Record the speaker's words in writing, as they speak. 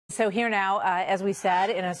So here now, as we said,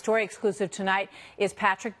 in a story exclusive tonight, is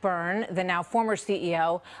Patrick Byrne, the now former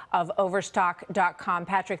CEO of Overstock.com.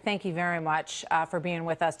 Patrick, thank you very much for being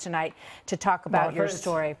with us tonight to talk about your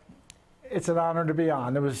story. It's an honor to be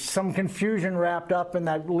on. There was some confusion wrapped up in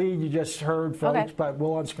that lead you just heard, folks, but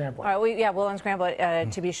we'll unscramble it. All right, we'll unscramble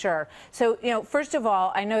it to be sure. So, first of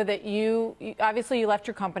all, I know that you obviously you left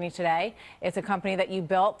your company today. It's a company that you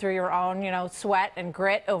built through your own, sweat and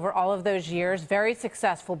grit over all of those years. Very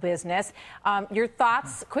successful business. Your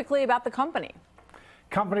thoughts quickly about the company?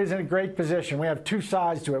 Company's in a great position. We have two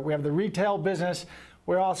sides to it. We have the retail business.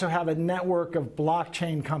 We also have a network of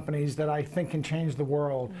blockchain companies that I think can change the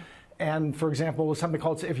world. And for example, something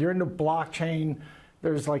called, if you're into blockchain,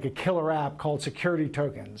 there's like a killer app called security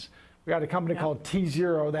tokens. We got a company called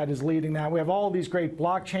T0 that is leading that. We have all these great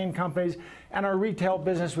blockchain companies, and our retail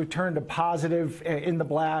business returned to positive in the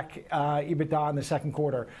black EBITDA in the second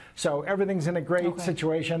quarter. So everything's in a great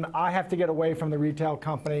situation. I have to get away from the retail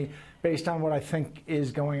company based on what I think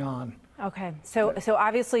is going on. Okay, so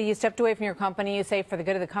obviously you stepped away from your company, you say for the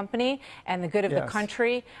good of the company and the good of the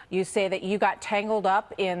country. You say that you got tangled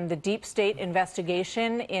up in the deep state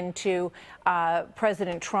investigation into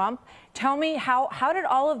President Trump. Tell me, how did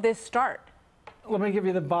all of this start? Let me give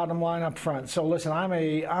you the bottom line up front. So listen, I'm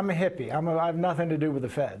a hippie. I have nothing to do with the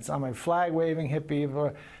feds. I'm a flag-waving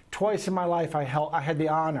hippie. Twice in my life I had the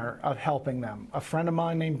honor of helping them. A friend of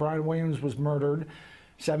mine named Brian Williams was murdered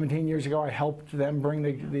 17 years ago. I helped them bring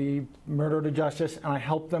the murder to justice, and I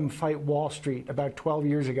helped them fight Wall Street about 12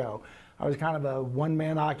 years ago. I was kind of a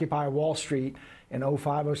one-man Occupy Wall Street in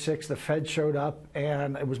 05, 06. The Fed showed up,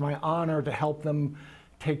 and it was my honor to help them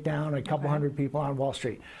take down a couple hundred people on Wall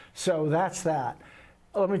Street. So that's that.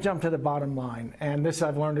 Let me jump to the bottom line, and this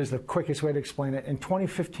I've learned is the quickest way to explain it. In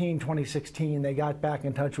 2015, 2016, they got back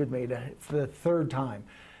in touch with me for the third time,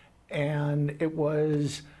 and it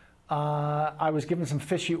was I was given some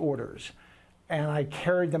fishy orders, and I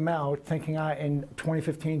carried them out thinking in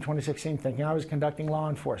 2015, 2016, thinking I was conducting law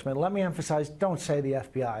enforcement. Let me emphasize, don't say the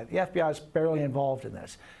FBI. The FBI is barely involved in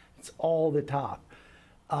this. It's all the top.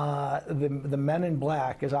 The men in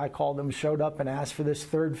black, as I called them, showed up and asked for this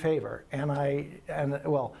third favor.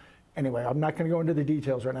 Well, anyway, I'm not going to go into the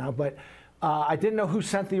details right now, but I didn't know who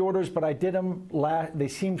sent the orders, but I did them. They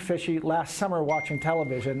seemed fishy. Last summer watching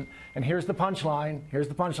television, and here's the punchline. Here's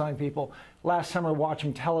the punchline, people. Last summer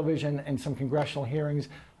watching television and some congressional hearings,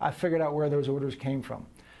 I figured out where those orders came from.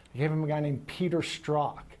 I gave him a guy named Peter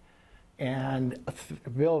Strzok, and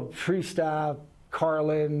Bill Freestyle,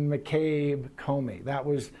 Carlin, McCabe, Comey. That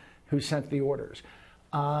was who sent the orders.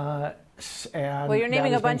 Well, you're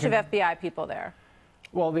naming a bunch of FBI people there.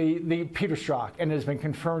 Well, the Peter Strzok, and it has been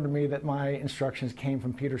confirmed to me that my instructions came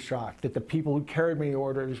from Peter Strzok, that the people who carried me the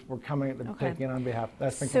orders were coming taking it on behalf.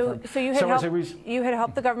 That's been confirmed. So you had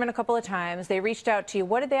helped the government a couple of times. They reached out to you.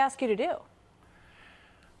 What did they ask you to do?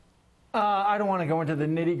 I don't want to go into the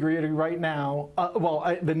nitty-gritty right now.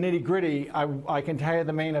 The nitty-gritty, I can tell you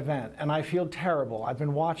the main event, and I feel terrible. I've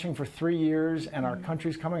been watching for 3 years, and our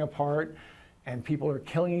country's coming apart, and people are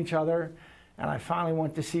killing each other. And I finally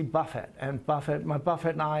went to see Buffett, and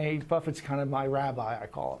Buffett's kind of my rabbi, I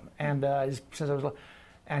call him. And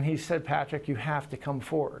and he said, Patrick, you have to come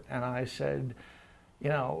forward. And I said,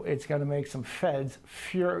 it's going to make some feds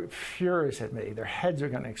furious at me. Their heads are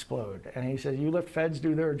going to explode. And he said, you let feds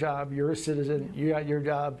do their job. You're a citizen. You got your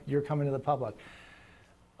job. You're coming to the public.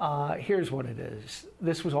 Here's what it is.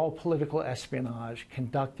 This was all political espionage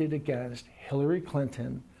conducted against Hillary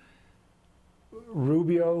Clinton,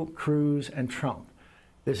 Rubio, Cruz, and Trump.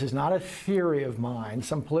 This is not a theory of mine,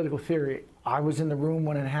 some political theory. I was in the room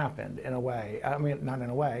when it happened, in a way. I mean, not in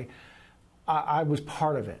a way. I was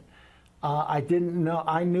part of it. I didn't know.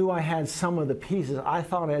 I knew I had some of the pieces. I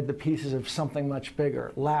thought I had the pieces of something much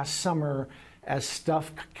bigger. Last summer, as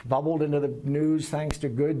stuff bubbled into the news, thanks to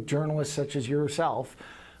good journalists such as yourself,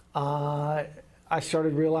 I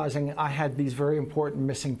started realizing I had these very important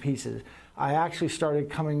missing pieces. I actually started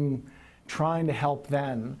trying to help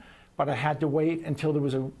then, but I had to wait until there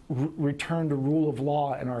was a return to rule of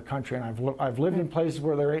law in our country. And I've lived in places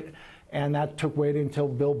where and that took waiting until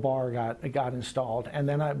Bill Barr got installed. And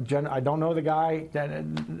then I don't know the guy,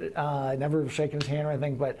 I never shaken his hand or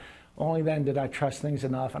anything, but only then did I trust things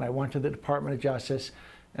enough. And I went to the Department of Justice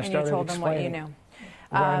and started you told them what you knew.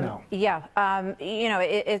 Yeah, and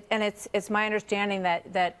it's my understanding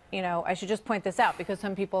that I should just point this out because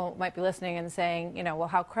some people might be listening and saying, well,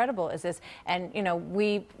 how credible is this? And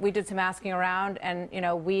we did some asking around, and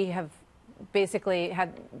we have basically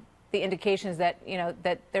had the indications that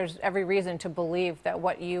that there's every reason to believe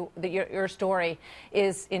that your story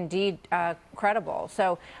is indeed credible.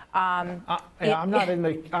 So I'm not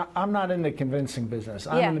in the convincing business.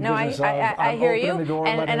 I'm in the business I hear you. The door,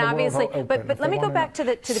 and obviously, but let me go back to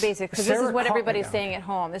the basics, because this is what everybody's saying at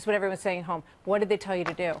home. This is what everyone's saying at home. What did they tell you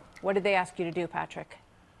to do? What did they ask you to do, Patrick?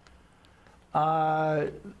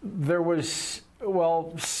 There was,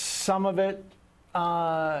 well, some of it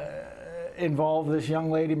involved this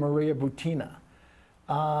young lady, Maria Butina,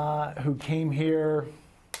 who came here.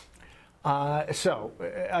 So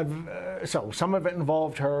some of it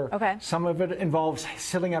involved her. Okay. Some of it involves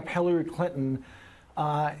setting up Hillary Clinton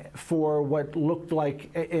for what looked like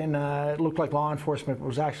law enforcement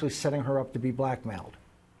was actually setting her up to be blackmailed.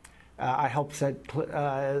 I helped them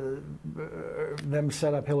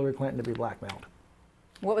set up Hillary Clinton to be blackmailed.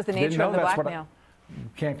 What was the nature of the blackmail?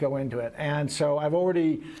 Can't go into it. And so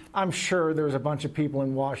I'm sure there's a bunch of people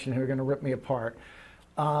in Washington who are going to rip me apart.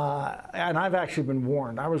 And I've actually been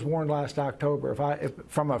warned. I was warned last October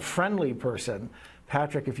from a friendly person,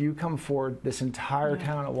 Patrick, if you come forward, this entire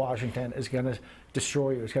town of Washington is going to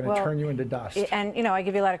destroy you. It's going to turn you into dust. And, I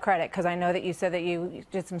give you a lot of credit, because I know that you said that you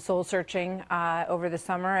did some soul searching over the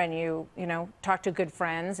summer, and you talked to good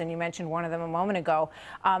friends, and you mentioned one of them a moment ago.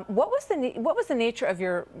 What was the nature of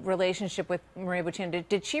your relationship with Maria Butina?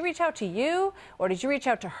 Did she reach out to you, or did you reach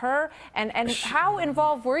out to her? And how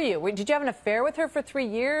involved were you? Did you have an affair with her for 3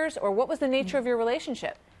 years, or what was the nature of your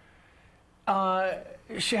relationship?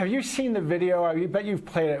 Have you seen the video? I bet you've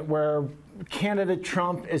played it, where candidate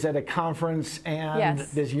Trump is at a conference and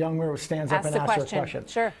this young girl stands up and asks her a question.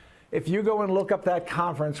 Sure. If you go and look up that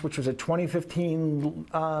conference, which was a 2015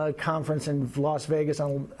 conference in Las Vegas,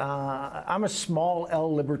 I'm a small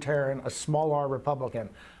L libertarian, a small R Republican.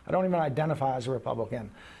 I don't even identify as a Republican.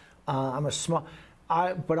 But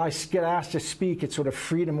I get asked to speak at sort of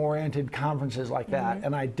freedom-oriented conferences like that,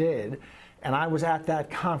 and I did. And I was at that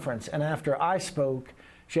conference, and after I spoke,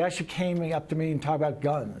 she actually came up to me and talked about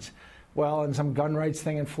guns. Well, and some gun rights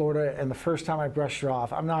thing in Florida, and the first time I brushed her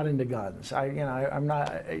off, I'm not into guns. I'm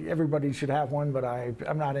not. Everybody should have one, but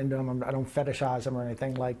I'm not into them. I don't fetishize them or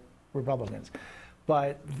anything like Republicans,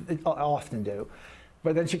 but I often do.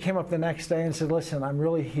 But then she came up the next day and said, "Listen, I'm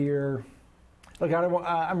really here. Look,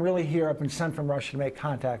 I'm really here. I've been sent from Russia to make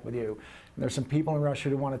contact with you. And there's some people in Russia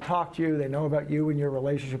who want to talk to you. They know about you and your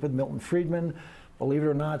relationship with Milton Friedman. Believe it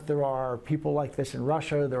or not, there are people like this in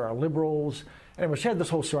Russia. There are liberals." Anyway, she had this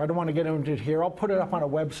whole story. I don't want to get into it here. I'll put it up on a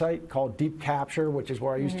website called Deep Capture, which is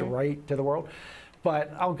where I used to write to the world. But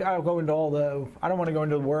I'll go into I don't want to go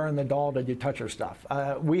into where in the doll did you touch her stuff.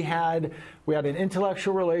 We had an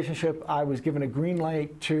intellectual relationship. I was given a green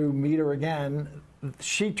light to meet her again.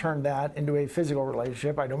 She turned that into a physical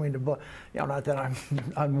relationship. I don't mean to, not that I'm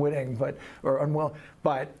unwitting, or unwilling.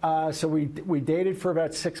 But so we dated for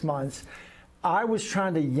about 6 months. I was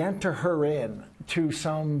trying to yenter her in to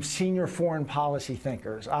some senior foreign policy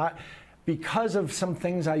thinkers. Because of some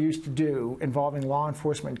things I used to do involving law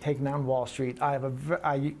enforcement and taking down Wall Street,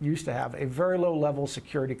 I used to have a very low-level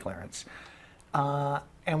security clearance.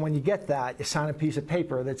 And when you get that, you sign a piece of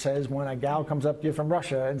paper that says, when a gal comes up to you from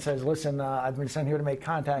Russia and says, "Listen, I've been sent here to make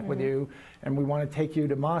contact with you, and we want to take you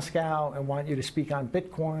to Moscow and want you to speak on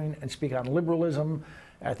Bitcoin and speak on liberalism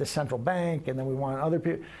at the central bank, and then we want other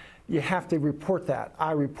people." You have to report that.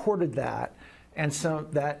 I reported that, and so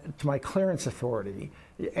that to my clearance authority,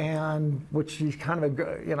 and which is kind of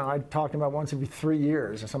I talked about once every 3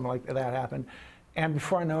 years or something like that happened. And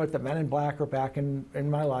before I know it, the men in black are back in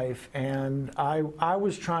my life, and I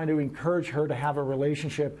was trying to encourage her to have a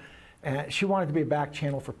relationship, and she wanted to be a back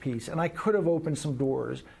channel for peace. And I could have opened some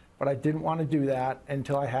doors, but I didn't want to do that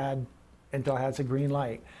until I had some green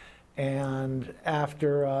light. And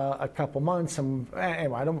after a couple months,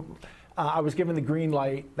 anyway, I was given the green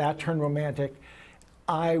light. That turned romantic.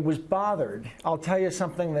 I was bothered. I'll tell you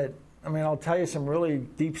something I'll tell you some really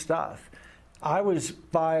deep stuff. I was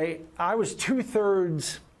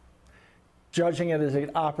 2/3 judging it as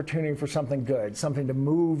an opportunity for something good, something to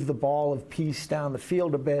move the ball of peace down the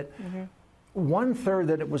field a bit. 1/3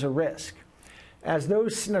 that it was a risk. As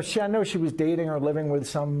those, I know she was dating or living with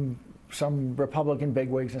some Republican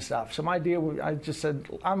bigwigs and stuff. So my deal, I just said,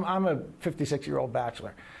 I'm a 56-year-old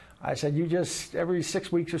bachelor. I said, you just, every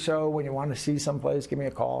 6 weeks or so, when you want to see someplace, give me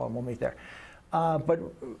a call and we'll meet there. But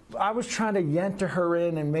I was trying to yenter her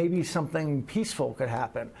in, and maybe something peaceful could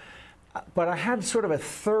happen. But I had sort of a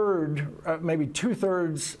third, maybe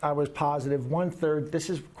 2/3 I was positive, 1/3 this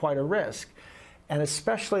is quite a risk. And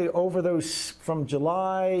especially over those, from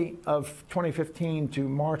July of 2015 to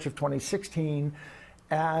March of 2016,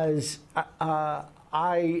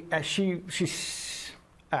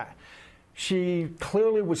 she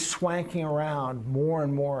clearly was swanking around more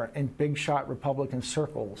and more in big shot Republican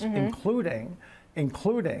circles, including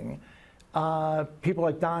people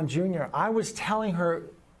like Don Jr. I was telling her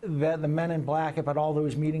that the men in black about all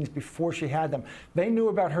those meetings before she had them. They knew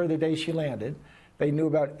about her the day she landed. They knew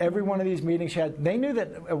about every one of these meetings she had. They knew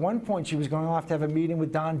that at one point she was going off to have a meeting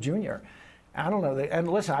with Don Jr. I don't know.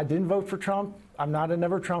 And listen, I didn't vote for Trump. I'm not a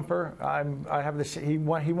never Trumper. I have this. He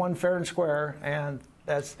won fair and square, and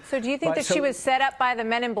that's. So do you think that she was set up by the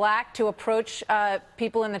men in black to approach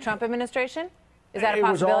people in the Trump administration? Is that a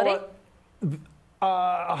possibility?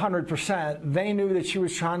 100%. They knew that she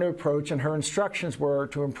was trying to approach, and her instructions were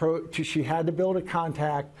she had to build a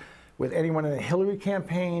contact with anyone in the Hillary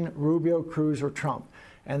campaign, Rubio, Cruz, or Trump.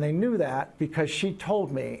 And they knew that because she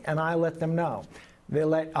told me, and I let them know. They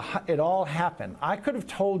let it all happen. I could have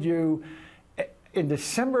told you in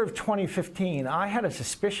December of 2015, I had a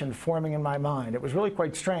suspicion forming in my mind. It was really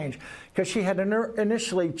quite strange because she had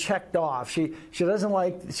initially checked off. She doesn't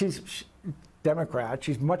like, she's Democrat.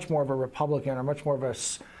 She's much more of a Republican, or much more of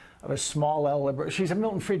a small L liberal. She's a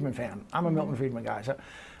Milton Friedman fan. I'm a Milton Friedman guy.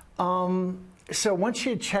 So once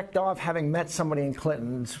she had checked off having met somebody in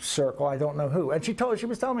Clinton's circle, I don't know who, and she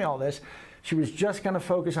was telling me all this, she was just going to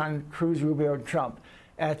focus on Cruz, Rubio, and Trump.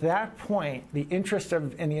 At that point, the interest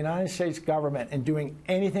in the United States government in doing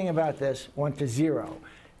anything about this went to zero.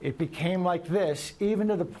 It became like this, even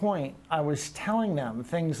to the point I was telling them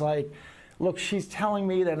things like, look, she's telling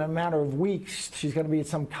me that in a matter of weeks, she's going to be at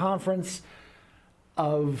some conference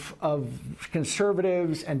of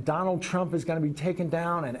conservatives, and Donald Trump is going to be taken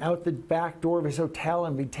down and out the back door of his hotel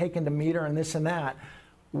and be taken to meet her and this and that.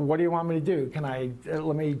 What do you want me to do? Can I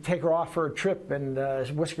let me take her off for a trip and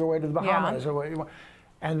whisk her away to the Bahamas? Yeah. Or what do you want?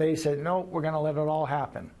 And they said, no, we're going to let it all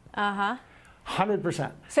happen.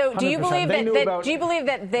 100%. So do you 100%. believe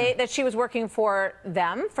that she was working for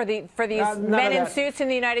them, for these men in suits in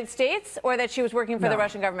the United States, or that she was working for the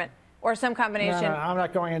Russian government, or some combination? No, I'm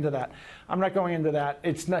not going into that. I'm not going into that.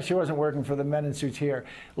 It's not. She wasn't working for the men in suits here.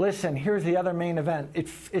 Listen, here's the other main event.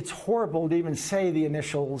 It's horrible to even say the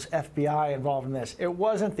initials FBI involved in this. It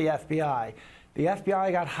wasn't the FBI. The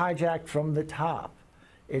FBI got hijacked from the top.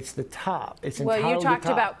 It's the top. It's entirely the top. Well, you talked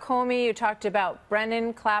about Comey. You talked about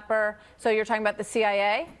Brennan, Clapper. So you're talking about the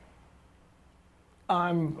CIA?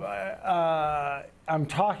 I'm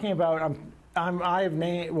talking about.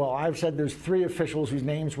 I've said there's 3 officials whose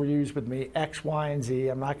names were used with me, X, Y, and Z.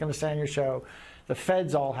 I'm not going to say on your show. The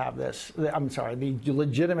feds all have this. I'm sorry, the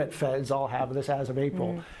legitimate feds all have this as of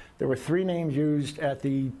April. There were 3 names used at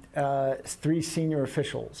the 3 senior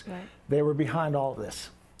officials. Right. They were behind all of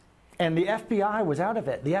this. And the FBI was out of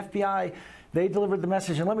it. The FBI, they delivered the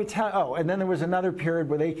message. And let me tell and then there was another period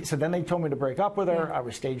where then they told me to break up with her. I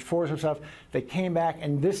was stage 4 or stuff. They came back,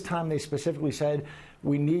 and this time they specifically said,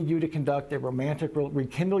 we need you to conduct a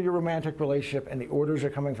rekindle your romantic relationship, and the orders are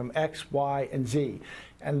coming from X, Y, and Z.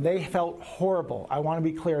 And they felt horrible. I want to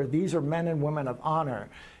be clear. These are men and women of honor.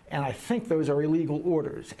 And I think those are illegal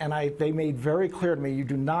orders. And they made very clear to me, you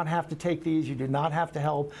do not have to take these. You do not have to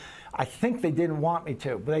help. I think they didn't want me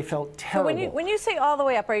to, but they felt terrible. So when you say all the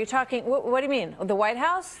way up, are you talking, what do you mean? The White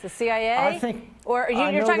House? The CIA? I think. Or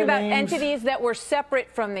you're talking about entities that were separate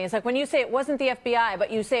from these? Like when you say it wasn't the FBI, but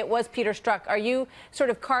you say it was Peter Strzok, are you sort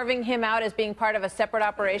of carving him out as being part of a separate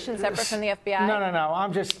operation, separate from the FBI? No.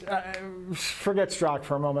 I'm just, forget Strzok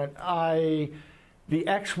for a moment. The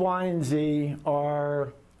X, Y, and Z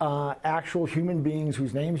are actual human beings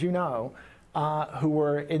whose names you know, who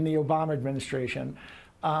were in the Obama administration.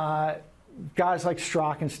 Guys like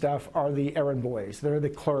Strzok and stuff are the errand boys. They're the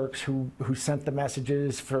clerks who sent the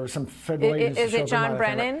messages for some federal agencies. Is it John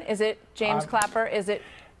Brennan? Is it James Clapper? Is it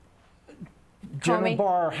Comey?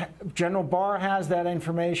 General Barr has that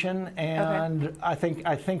information, and okay.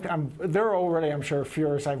 I think they're already, I'm sure,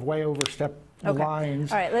 furious. I've way overstepped the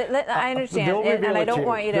lines. All right, I understand, and I don't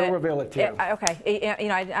want you to. They'll reveal it to you. Okay,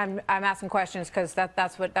 I'm asking questions because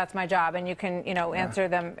that's my job, and you can answer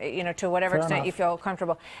them to whatever extent you feel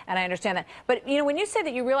comfortable, and I understand that. But when you said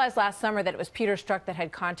that you realized last summer that it was Peter Strzok that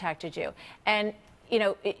had contacted you, and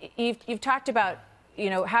you've talked about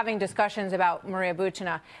having discussions about Maria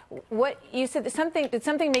Butina. What you said, did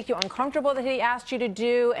something make you uncomfortable that he asked you to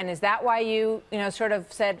do, and is that why you sort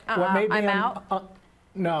of said I'm out?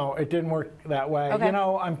 No, it didn't work that way. Okay.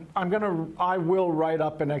 I will write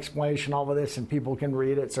up an explanation of all of this, and people can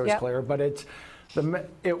read it, so it's clear. But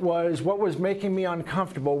what was making me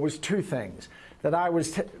uncomfortable was 2 things. That I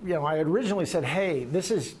had originally said, hey, this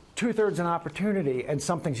is 2/3 an opportunity and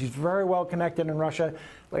something. She's very well connected in Russia.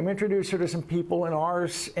 Let me introduce her to some people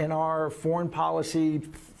in our foreign policy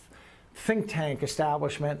think tank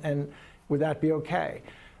establishment, and would that be okay?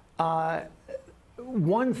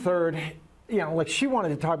 One-third, like she wanted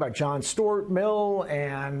to talk about John Stuart Mill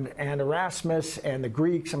and Erasmus and the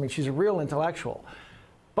Greeks. I mean, she's a real intellectual.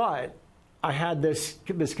 But I had this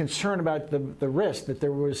concern about the risk that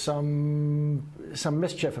there was some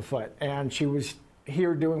mischief afoot, and she was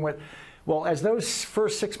here doing what. Well, as those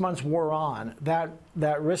first 6 months wore on, that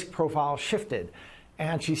risk profile shifted,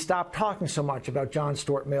 and she stopped talking so much about John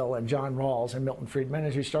Stuart Mill and John Rawls and Milton Friedman,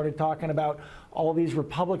 and she started talking about all these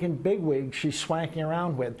Republican bigwigs she's swanking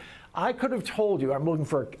around with. I could have told you, I'm looking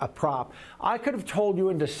for a prop, I could have told you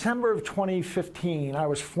in December of 2015, I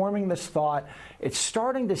was forming this thought, it's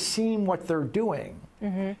starting to seem what they're doing,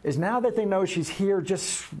 is now that they know she's here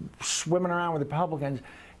just swimming around with Republicans,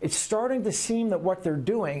 it's starting to seem that what they're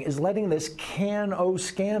doing is letting this can-o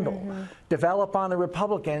scandal develop on the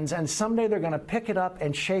Republicans, and someday they're going to pick it up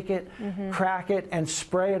and shake it, crack it, and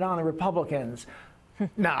spray it on the Republicans.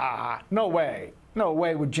 Nah, no way. No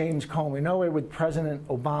way would James Comey, no way would President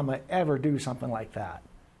Obama ever do something like that.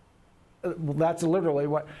 That's literally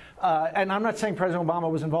what, and I'm not saying President Obama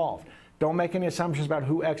was involved. Don't make any assumptions about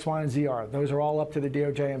who X, Y, and Z are. Those are all up to the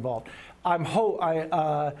DOJ involved.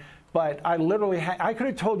 But I literally, I could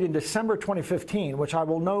have told you in December 2015, which I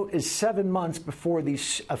will note is 7 months before the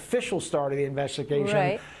official start of the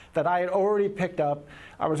investigation, that I had already picked up.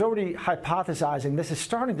 I was already hypothesizing this is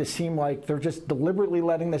starting to seem like they're just deliberately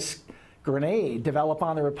letting this grenade develop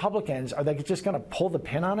on the Republicans. Are they just going to pull the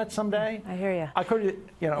pin on it someday? I hear you. I could,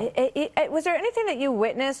 Was there anything that you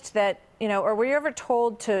witnessed that, or were you ever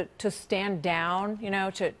told to stand down,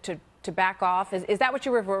 to back off? Is that what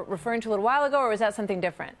you were referring to a little while ago, or was that something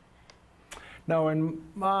different? No, in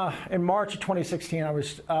March of 2016,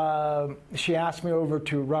 she asked me over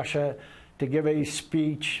to Russia to give a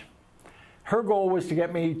speech. Her goal was to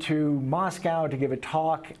get me to Moscow to give a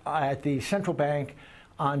talk at the central bank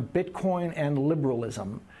on Bitcoin and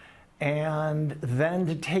liberalism, and then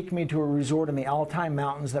to take me to a resort in the Altai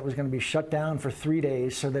Mountains that was going to be shut down for 3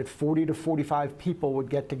 days so that 40 to 45 people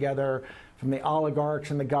would get together from the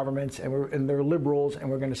oligarchs and the governments, and they're liberals, and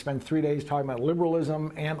we're going to spend 3 days talking about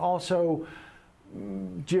liberalism and also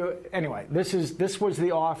anyway, this was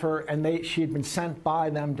the offer, and she had been sent by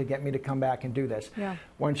them to get me to come back and do this. Yeah.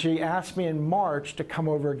 When she asked me in March to come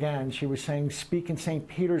over again, she was saying, speak in St.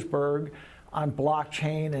 Petersburg on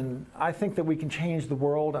blockchain, and I think that we can change the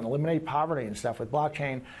world and eliminate poverty and stuff with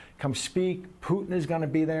blockchain. Come speak. Putin is going to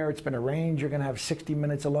be there. It's been arranged. You're going to have 60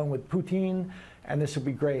 minutes alone with Putin, and this will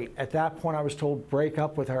be great. At that point, I was told, break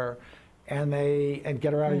up with her and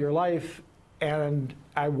get her out of your life. And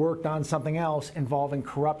I worked on something else involving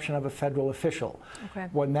corruption of a federal official. Okay.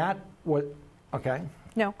 Okay.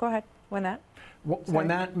 No, go ahead. When that? When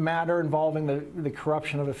that matter involving the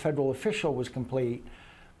corruption of a federal official was complete,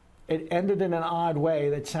 it ended in an odd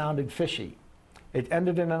way that sounded fishy. It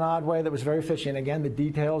ended in an odd way that was very fishy. And again, the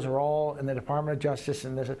details are all in the Department of Justice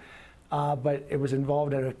and this. But it was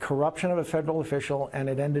involved in a corruption of a federal official, and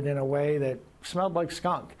it ended in a way that smelled like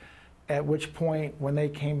skunk. At which point, when they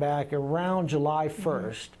came back around July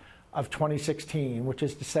 1st of 2016, which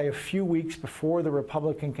is to say a few weeks before the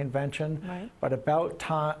Republican convention, but about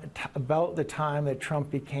the time that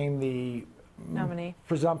Trump became the nominee,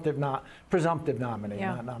 presumptive nominee,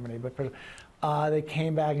 not nominee, but they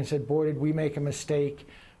came back and said, boy, did we make a mistake.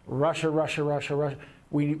 Russia.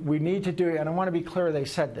 We need to do it. And I want to be clear, they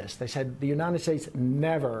said this. They said the United States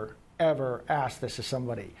never, ever asked this of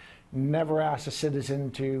somebody. Never asked a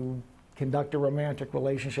citizen to conduct a romantic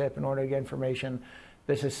relationship in order to get information.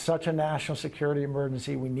 This is such a national security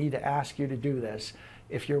emergency. We need to ask you to do this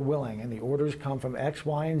if you're willing. And the orders come from X,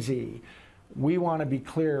 Y, and Z. We want to be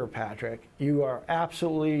clear, Patrick. You are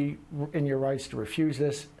absolutely in your rights to refuse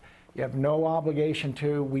this. You have no obligation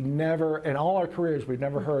to. We never, in all our careers, we've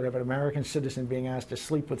never heard of an American citizen being asked to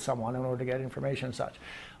sleep with someone in order to get information and such.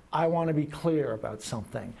 I want to be clear about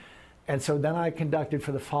something. And so then I conducted,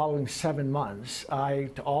 for the following 7 months,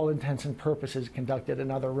 to all intents and purposes, conducted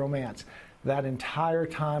another romance. That entire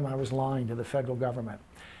time I was lying to the federal government.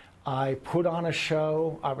 I put on a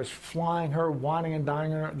show. I was flying her, whining and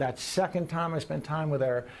dining her. That second time I spent time with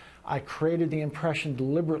her, I created the impression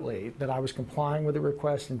deliberately that I was complying with the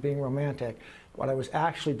request and being romantic. What I was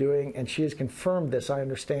actually doing, and she has confirmed this, I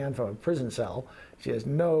understand, from a prison cell. She has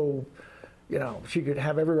no... she could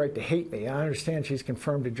have every right to hate me. I understand she's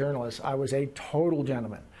confirmed to journalists. I was a total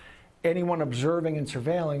gentleman. Anyone observing and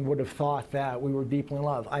surveilling would have thought that we were deeply in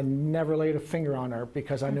love. I never laid a finger on her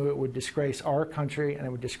because I knew it would disgrace our country and it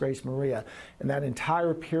would disgrace Maria. In that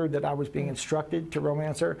entire period that I was being instructed to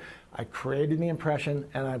romance her, I created the impression,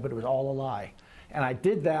 but it was all a lie. And I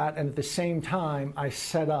did that, and at the same time, I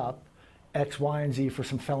set up X, Y, and Z for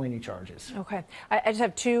some felony charges. Okay. I just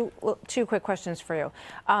have two quick questions for you.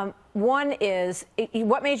 One is,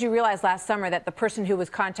 what made you realize last summer that the person who was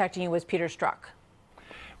contacting you was Peter Strzok?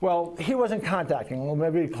 Well, he wasn't contacting. Well,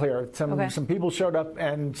 let me be clear. Some people showed up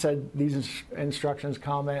and said these instructions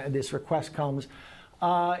come and this request comes.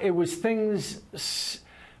 It was things,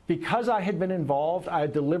 because I had been involved, I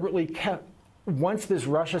deliberately kept, once this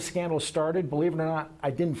Russia scandal started, believe it or not,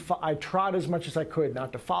 I tried as much as I could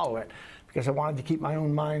not to follow it because I wanted to keep my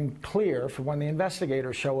own mind clear for when the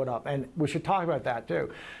investigators showed up. And we should talk about that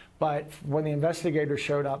too. But when the investigators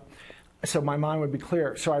showed up, so my mind would be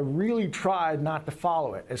clear. So I really tried not to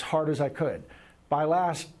follow it as hard as I could. By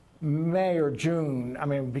last May or June, I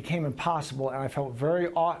mean, it became impossible, and I felt very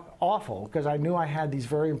awful because I knew I had these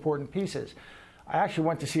very important pieces. I actually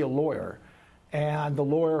went to see a lawyer, and the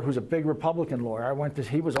lawyer, who's a big Republican lawyer,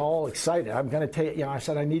 he was all excited. I'm going to take, I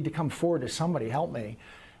said, I need to come forward to somebody, help me.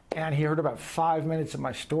 And he heard about 5 minutes of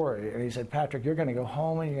my story, and he said, Patrick, you're going to go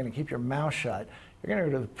home and you're going to keep your mouth shut. You're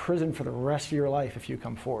going to go to prison for the rest of your life if you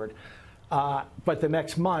come forward. But the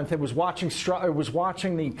next month, it was watching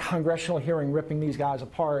the congressional hearing ripping these guys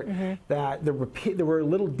apart, that there were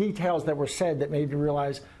little details that were said that made me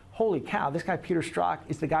realize, holy cow, this guy Peter Strzok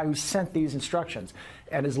is the guy who sent these instructions.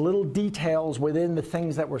 And his little details within the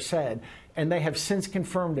things that were said. And they have since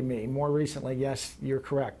confirmed to me more recently, yes, you're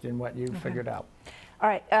correct in what you figured out. All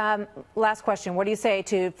right. Last question. What do you say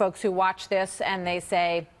to folks who watch this and they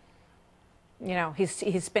say,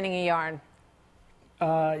 he's spinning a yarn?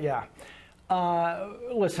 Yeah.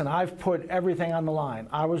 Listen, I've put everything on the line.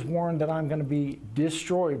 I was warned that I'm going to be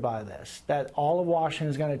destroyed by this, that all of Washington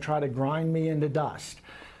is going to try to grind me into dust.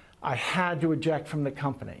 I had to eject from the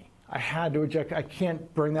company. I had to eject. I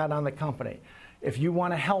can't bring that on the company. If you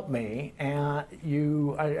want to help me,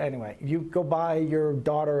 anyway, you go buy your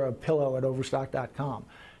daughter a pillow at Overstock.com.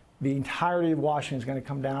 The entirety of Washington is going to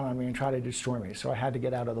come down on me and try to destroy me. So I had to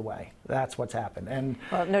get out of the way. That's what's happened. And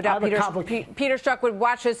well, no doubt Peter Strzok would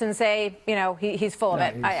watch this and say, he's full of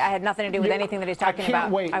it. I had nothing to do with anything that he's talking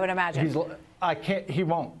about. Wait. I would imagine. He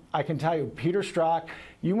won't. I can tell you, Peter Strzok,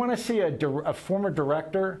 you want to see a former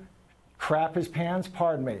director crap his pants?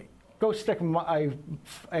 Pardon me. Go stick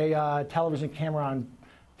a television camera on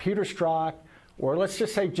Peter Strzok, or let's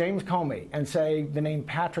just say James Comey, and say the name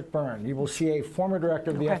Patrick Byrne. You will see a former director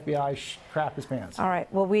of the FBI crap his pants. All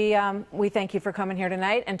right. Well, we thank you for coming here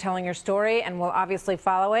tonight and telling your story, and we'll obviously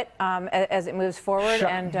follow it as it moves forward.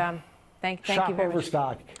 Thank you very much.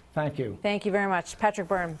 Overstock. Thank you. Thank you very much. Patrick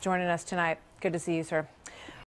Byrne joining us tonight. Good to see you, sir.